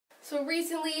So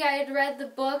recently I had read the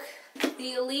book,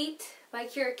 The Elite by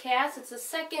Kiera. It's the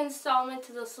second installment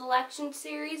to the Selection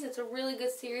series. It's a really good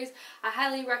series. I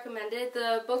highly recommend it.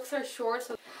 The books are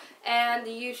short, and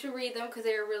you should read them because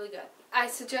they are really good. I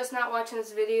suggest not watching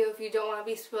this video if you don't want to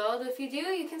be spoiled. If you do,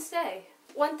 you can stay.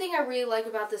 One thing I really like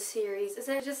about this series is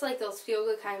that it's just like those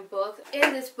feel-good kind of books.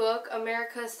 In this book,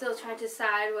 America is still trying to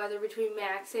decide whether between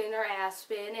Maxon or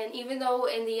Aspen, and even though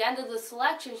in the end of the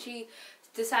selection she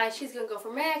decides she's going to go for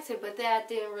Maxon, but that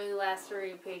didn't really last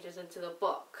 3 pages into the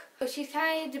book. So she's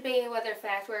kind of debating whether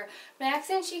fact where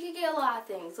Maxon, she could get a lot of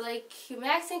things. Like,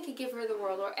 Maxon could give her the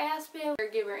world, or Aspen or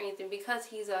give her anything because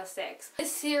he's a 6.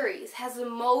 This series has the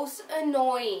most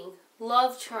annoying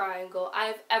love triangle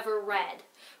I've ever read.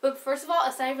 But first of all,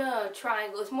 it's not even a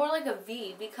triangle, it's more like a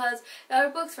V, because in other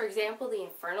books, for example, the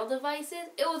Infernal Devices,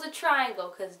 it was a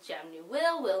triangle because Jem knew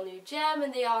Will knew Jem,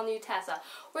 and they all knew Tessa.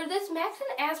 Where this, Max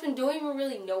and Aspen don't even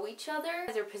really know each other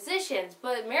as their positions,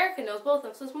 but America knows both of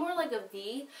them, so it's more like a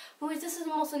V. Whereas this is the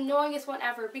most annoyingest one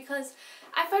ever, because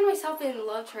I find myself in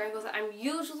love triangles that I'm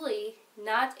usually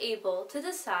not able to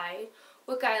decide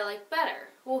what guy I like better.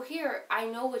 Well, here, I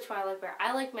know which one I like better.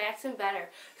 I like Maxon better.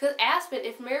 Because Aspen,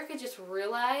 if America just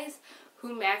realized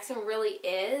who Maxon really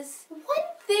is, one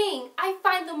thing I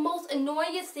find the most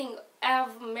annoyingest thing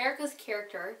of America's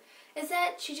character is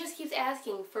that she just keeps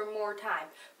asking for more time.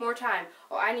 More time.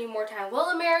 Oh, I need more time. Well,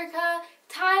 America,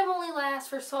 time only lasts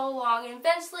for so long, and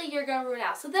eventually you're going to run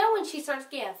out. So then when she starts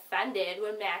getting offended,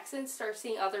 when Maxon starts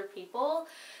seeing other people,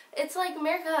 it's like,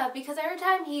 America, because every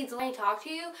time he's letting talk to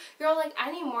you, you're all like,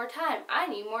 I need more time. I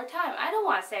need more time. I don't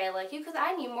want to say I like you because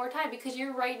I need more time, because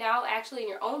you're right now actually in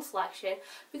your own selection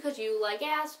because you like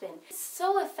Aspen. It's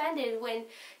so offended when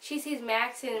she sees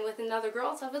Maxon with another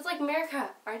girl and stuff. It's like, America,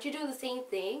 aren't you doing the same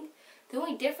thing? The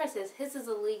only difference is his is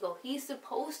illegal. He's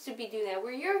supposed to be doing that,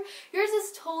 where yours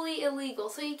is totally illegal.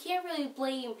 So you can't really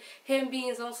blame him being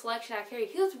his own selection out here.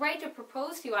 He was right to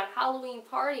propose to you on Halloween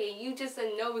party, and you just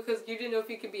said no because you didn't know if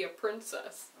you could be a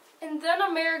princess. And then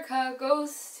America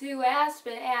goes to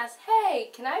Aspen and asks,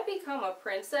 hey, can I become a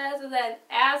princess? And then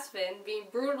Aspen, being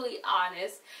brutally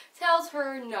honest, tells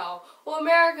her no. Well,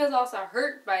 America's also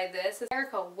hurt by this.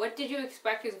 America, what did you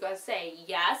expect he was going to say?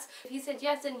 Yes? If he said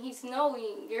yes, then he's no,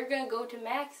 you're going to go to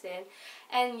Maxon,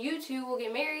 and you two will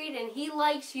get married, and he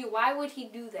likes you. Why would he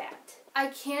do that? I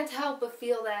can't help but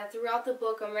feel that throughout the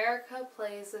book, America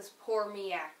plays this poor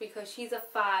me act because she's a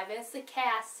 5, and it's the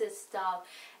caste system,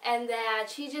 and that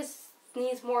she just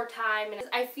needs more time. And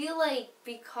I feel like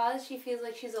because she feels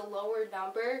like she's a lower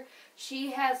number,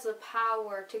 she has the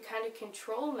power to kind of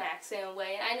control Max in a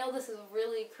way. And I know this is a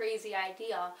really crazy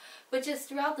idea, but just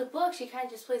throughout the book, she kind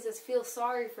of just plays this feel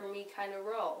sorry for me kind of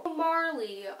role.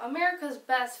 Marley, America's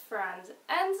best friend,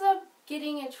 ends up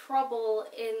getting in trouble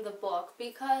in the book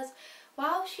because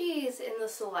while she's in the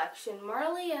selection,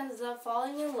 Marley ends up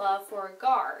falling in love for a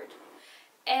guard.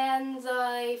 And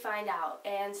they find out.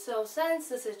 And so since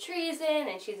this is treason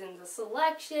and she's in the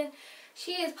selection,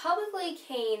 she is publicly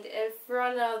caned in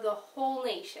front of the whole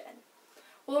nation.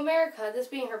 Well, America, this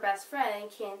being her best friend,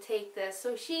 can't take this,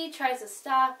 so she tries to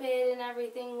stop it and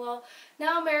everything. Well,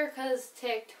 now America's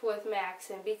ticked with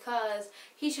Maxon because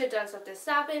he should have done something to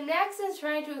stop it. Maxon's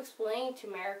trying to explain to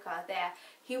America that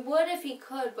he would if he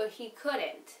could, but he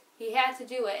couldn't. He had to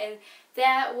do it, and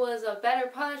that was a better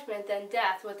punishment than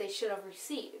death, what they should have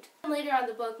received. And later on in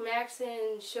the book,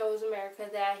 Maxon shows America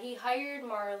that he hired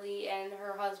Marley and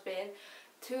her husband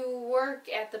to work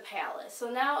at the palace. So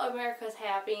now America's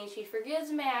happy and she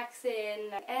forgives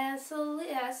Maxon, and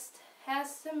Celeste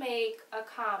has to make a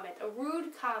comment, a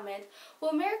rude comment.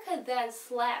 Well, America then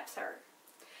slaps her.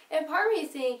 And part of me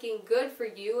is thinking, good for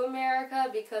you, America,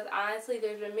 because honestly,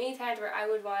 there's been many times where I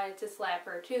would want to slap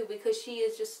her too, because she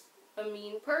is just a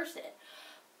mean person.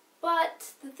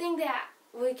 But the thing that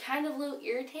was kind of a little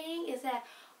irritating is that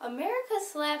America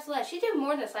slaps Celeste. She did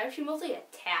more than slap. She mostly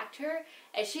attacked her,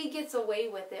 and she gets away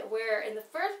with it. Where in the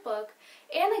first book,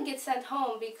 Anna gets sent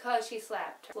home because she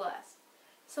slapped Celeste.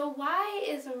 So why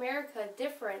is America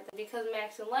different? Because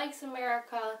Maxon likes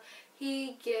America,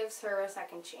 he gives her a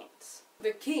second chance.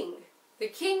 The king. The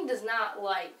king does not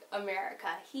like America.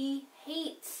 He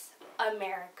hates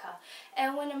America.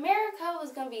 And when America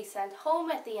was going to be sent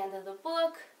home at the end of the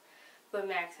book, but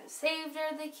Maxon saved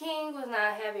her, the king was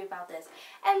not happy about this.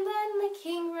 And then the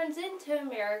king runs into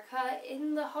America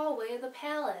in the hallway of the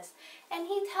palace. And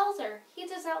he tells her he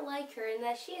does not like her and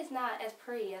that she is not as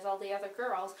pretty as all the other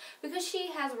girls because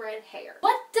she has red hair.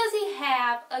 What does he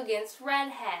have against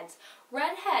redheads?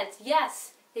 Redheads,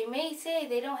 yes, they may say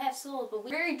they don't have souls, but we're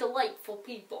very delightful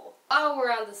people. While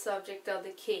we're on the subject of the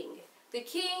king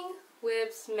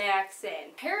whips Max in.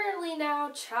 Apparently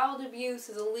now child abuse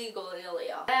is illegal in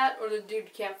Ilya. That or the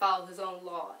dude can't follow his own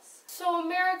laws. So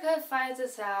America finds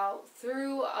this out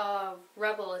through a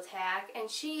rebel attack, and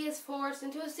she is forced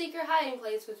into a secret hiding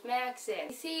place with Maxon.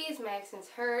 She sees Maxon's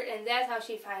hurt, and that's how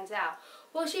she finds out.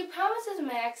 Well, she promises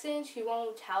Maxon she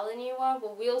won't tell anyone,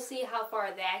 but we'll see how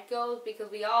far that goes because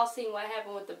we all seen what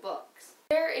happened with the books.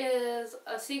 There is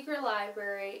a secret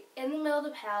library in the middle of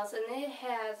the palace, and it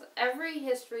has every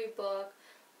history book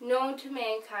known to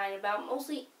mankind about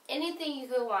mostly anything you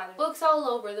could want. Books all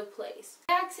over the place.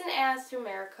 Maxon asked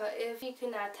America if he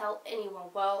could not tell anyone.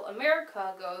 Well,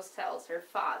 America tells her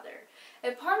father.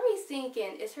 And part of me's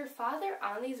thinking, is her father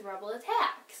on these rebel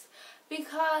attacks?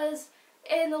 Because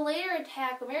in the later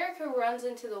attack, America runs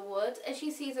into the woods and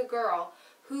she sees a girl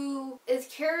who is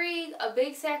carrying a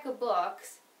big sack of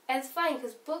books. And it's funny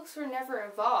because books were never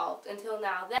involved until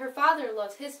now. Her father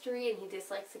loves history and he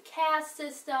dislikes the caste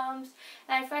systems.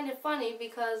 And I find it funny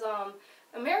because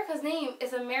America's name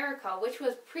is America, which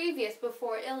was previous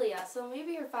before Ilya. So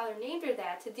maybe her father named her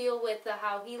that to deal with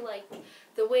how he liked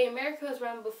the way America was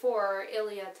run before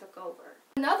Ilya took over.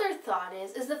 Another thought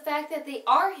is the fact that they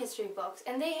are history books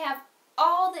and they have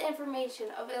all the information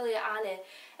of Ilya on it.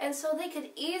 And so they could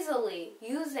easily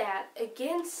use that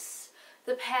against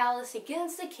the palace,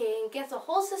 against the king, against the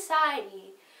whole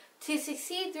society to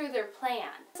succeed through their plan.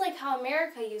 It's like how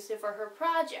America used it for her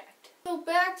project. So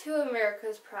back to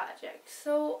America's project.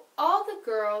 So all the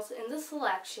girls in the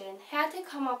selection had to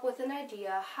come up with an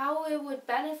idea how it would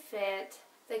benefit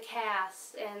the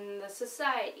cast and the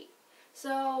society.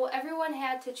 So everyone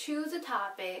had to choose a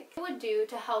topic it would do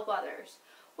to help others.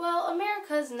 Well,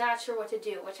 America's not sure what to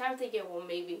do, which I'm thinking, well,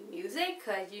 maybe music,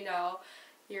 because, you know,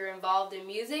 you're involved in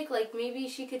music. Like, maybe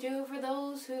she could do it for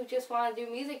those who just want to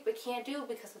do music but can't do it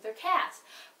because of their caste.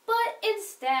 But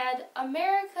instead,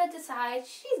 America decides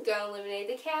she's going to eliminate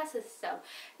the caste system.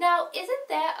 Now, isn't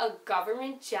that a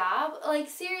government job? Like,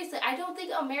 seriously, I don't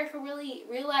think America really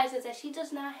realizes that she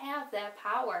does not have that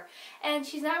power. And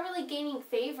she's not really gaining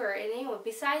favor in anyone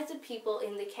besides the people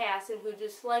in the caste and who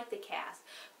dislike the caste.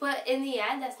 But in the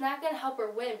end, that's not going to help her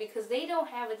win because they don't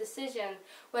have a decision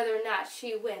whether or not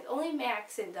she wins. Only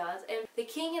Maxon does. And the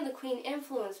king and the queen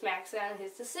influence Maxon on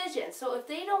his decision. So if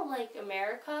they don't like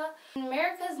America,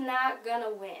 America's not going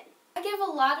to win. I give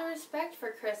a lot of respect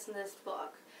for Chris in this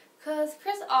book. Because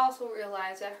Chris also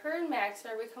realized that her and Max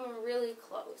are becoming really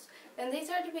close. And they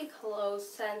started to be close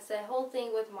since that whole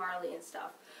thing with Marley and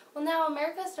stuff. Well, now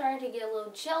America's starting to get a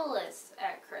little jealous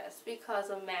at Chris because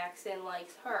of Maxon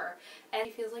likes her. And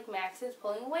he feels like Maxon's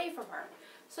pulling away from her.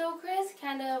 So Chris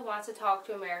kind of wants to talk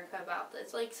to America about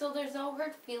this. Like, so there's no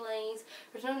hurt feelings,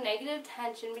 there's no negative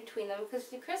tension between them because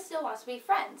Chris still wants to be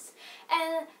friends.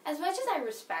 And as much as I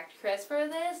respect Chris for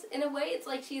this, in a way it's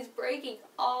like she's breaking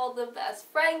all the best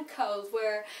friend codes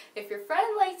where if your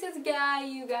friend likes this guy,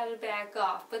 you gotta back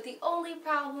off. But the only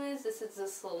problem is this is a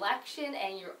selection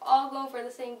and you're all going for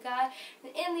the same guy.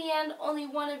 And in the end, only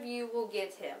one of you will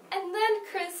get him. And then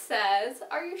Chris says,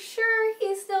 "Are you sure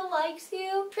he still likes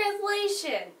you?"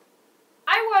 Translation: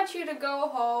 I want you to go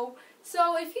home,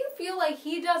 so if you feel like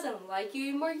he doesn't like you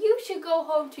anymore, you should go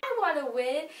home too. I want to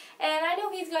win, and I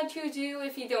know he's going to choose you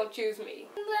if you don't choose me.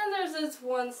 And then there's this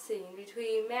one scene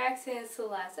between Max and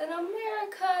Celeste, and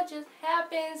America just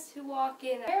happens to walk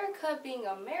in. America, being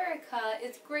America,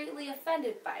 is greatly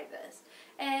offended by this,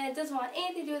 and doesn't want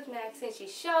anything to do with Max, and she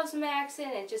shoves Max in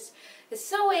and just is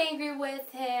so angry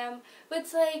with him. But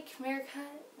it's like, America,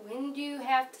 when do you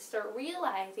have to start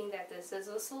realizing that this is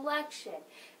a selection?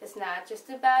 It's not just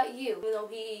about you. Even though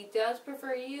he does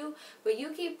prefer you, but you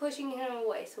keep pushing him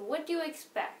away. So what do you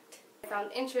expect? What I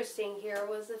found interesting here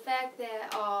was the fact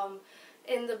that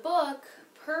in the book,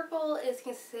 purple is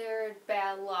considered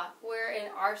bad luck, where in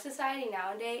our society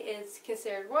nowadays it's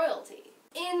considered royalty.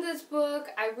 In this book,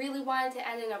 I really wanted to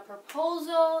end in a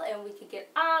proposal and we could get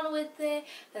on with it.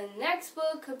 The next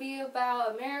book could be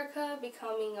about America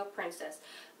becoming a princess.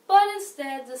 But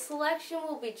instead, the selection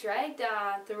will be dragged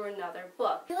on through another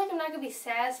book. I feel like I'm not going to be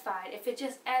satisfied if it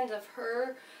just ends of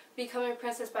her becoming a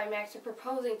princess by Max and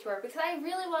proposing to her, because I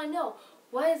really want to know,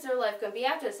 what is their life going to be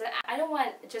after this? I don't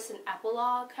want just an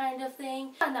epilogue kind of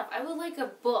thing. Not enough. I would like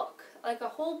a book, like a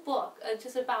whole book,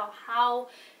 just about how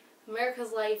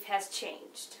America's life has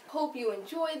changed. Hope you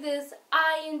enjoyed this.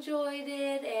 I enjoyed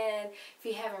it, and if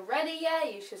you haven't read it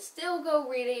yet, you should still go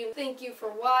read it. Thank you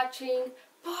for watching.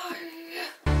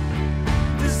 Bye!